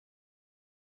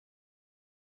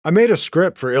I made a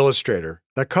script for Illustrator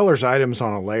that colors items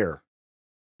on a layer.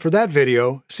 For that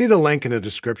video, see the link in the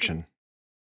description.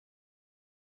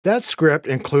 That script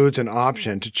includes an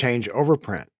option to change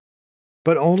overprint,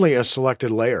 but only a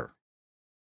selected layer.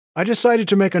 I decided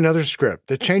to make another script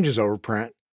that changes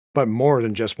overprint, but more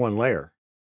than just one layer.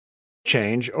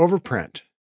 Change overprint.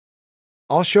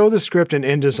 I'll show the script in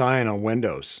InDesign on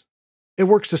Windows. It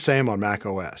works the same on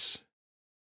macOS.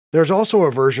 There's also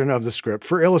a version of the script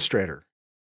for Illustrator.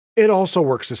 It also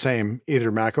works the same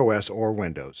either macOS or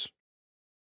Windows.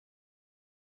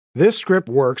 This script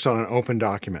works on an open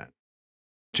document.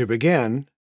 To begin,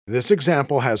 this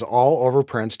example has all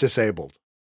overprints disabled.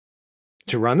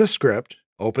 To run the script,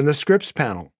 open the Scripts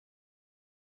panel.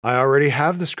 I already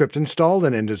have the script installed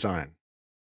in InDesign.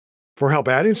 For help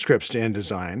adding scripts to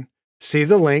InDesign, see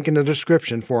the link in the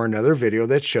description for another video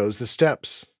that shows the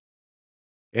steps.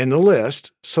 In the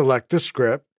list, select the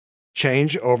script,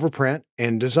 Change Overprint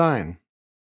InDesign.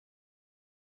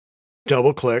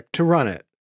 Double-click to run it.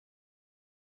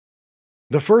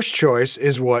 The first choice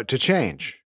is what to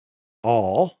change: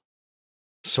 All,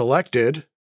 Selected,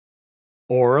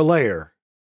 or a layer.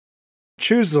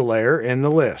 Choose the layer in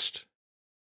the list.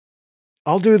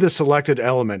 I'll do the selected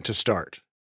element to start.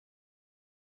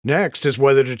 Next is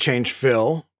whether to change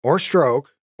fill or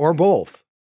stroke or both.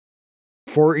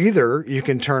 For either, you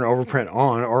can turn overprint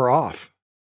on or off.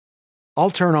 I'll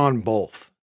turn on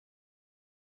both.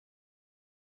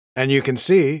 And you can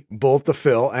see both the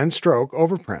fill and stroke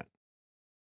overprint,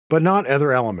 but not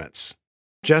other elements,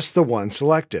 just the one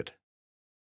selected.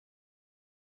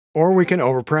 Or we can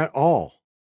overprint all.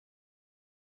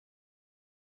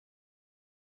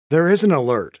 There is an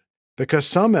alert because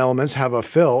some elements have a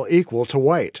fill equal to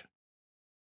white.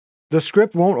 The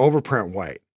script won't overprint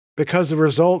white because the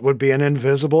result would be an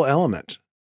invisible element.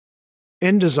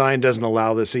 InDesign doesn't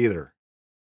allow this either.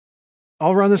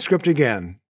 I'll run the script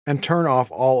again and turn off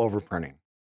all overprinting.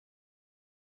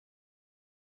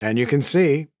 And you can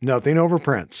see nothing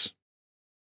overprints.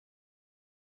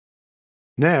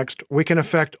 Next, we can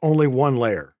affect only one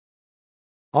layer.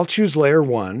 I'll choose layer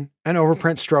 1 and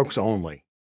overprint strokes only.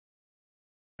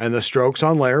 And the strokes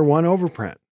on layer 1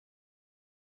 overprint,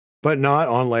 but not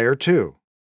on layer 2.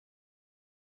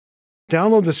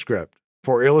 Download the script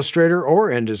for Illustrator or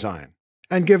InDesign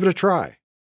and give it a try.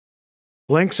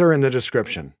 Links are in the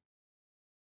description.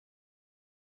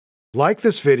 Like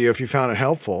this video if you found it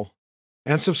helpful,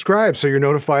 and subscribe so you're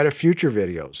notified of future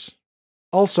videos.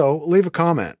 Also, leave a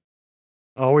comment.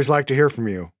 I always like to hear from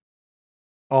you.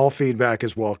 All feedback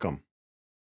is welcome.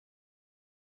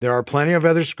 There are plenty of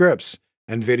other scripts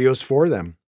and videos for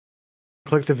them.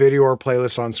 Click the video or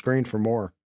playlist on screen for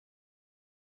more.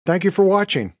 Thank you for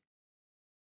watching.